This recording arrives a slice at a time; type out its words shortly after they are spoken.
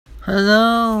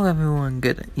Hello everyone,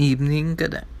 good evening,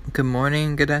 good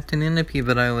morning, good afternoon to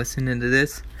people that are listening to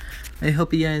this. I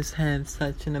hope you guys have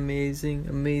such an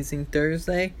amazing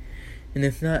Thursday, and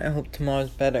if not, I hope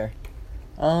tomorrow's better.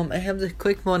 I have this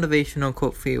quick motivational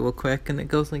quote for you real quick, and it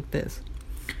goes like this.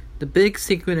 The big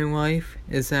secret in life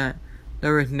is that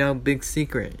there is no big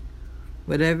secret.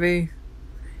 Whatever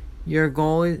your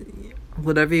goal is,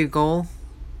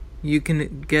 you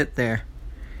can get there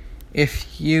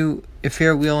if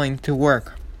you're willing to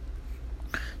work.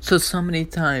 So many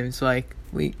times, like,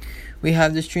 we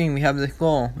have this dream, we have this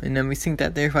goal, and then we think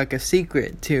that there's like a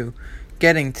secret to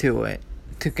getting to it,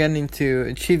 to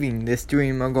achieving this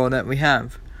dream or goal that we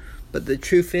have. But the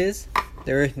truth is,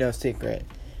 there is no secret.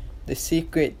 The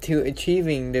secret to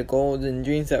achieving the goals and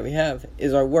dreams that we have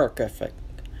is our work ethic.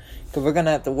 So we're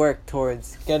gonna have to work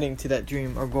towards getting to that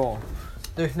dream or goal.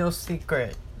 There's no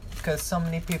secret, because so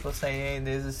many people say, hey,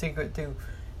 there's a secret to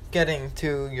getting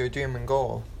to your dream and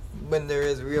goal, when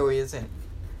there really isn't.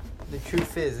 The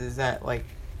truth is that, like,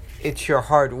 it's your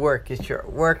hard work, it's your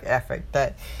work ethic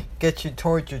that gets you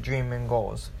towards your dream and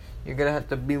goals. You're gonna have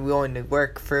to be willing to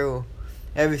work through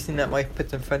everything that life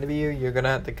puts in front of you. You're gonna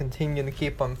have to continue to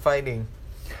keep on fighting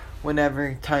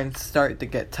whenever times start to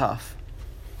get tough.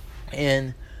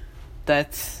 And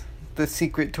that's the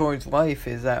secret towards life,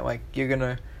 is that, like,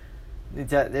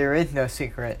 that there is no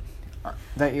secret.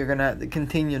 That you're gonna have to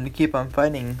continue to keep on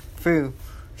fighting through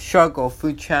struggle,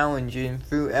 through challenging,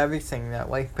 through everything that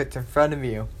life puts in front of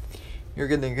you. You're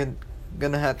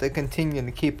gonna have to continue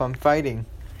to keep on fighting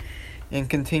and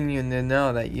continue to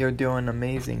know that you're doing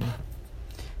amazing.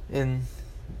 And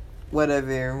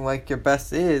whatever, like, your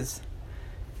best is,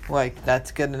 like,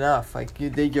 that's good enough. Like, you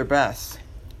did your best.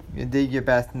 And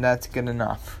that's good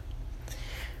enough.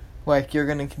 Like, you're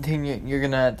gonna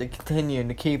have to continue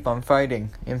to keep on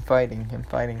fighting and fighting and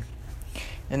fighting.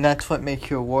 And that's what makes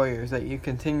you a warrior, is that you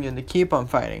continue to keep on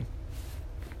fighting.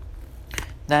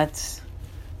 That's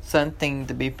something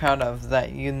to be proud of,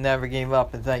 that you never gave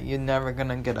up, is that you're never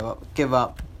gonna give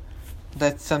up.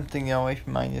 That's something you always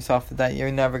remind yourself, that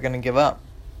you're never gonna give up.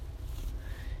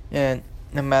 And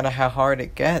no matter how hard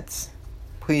it gets,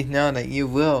 please know that you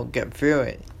will get through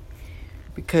it.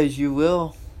 Because you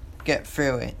will get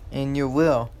through it, and you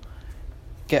will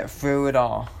get through it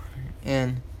all.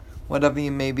 And whatever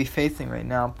you may be facing right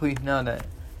now, please know that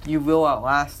you will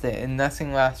outlast it, and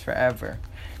nothing lasts forever.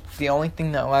 The only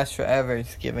thing that lasts forever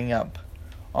is giving up.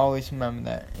 Always remember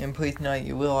that. And please know that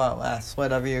you will outlast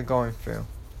whatever you're going through.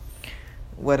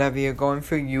 Whatever you're going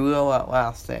through, you will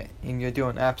outlast it, and you're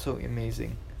doing absolutely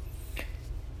amazing.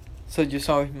 So just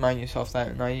always remind yourself that,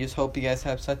 and I just hope you guys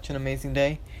have such an amazing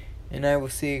day. And I will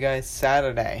see you guys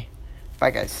Saturday.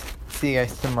 Bye, guys. See you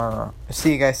guys tomorrow.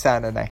 See you guys Saturday.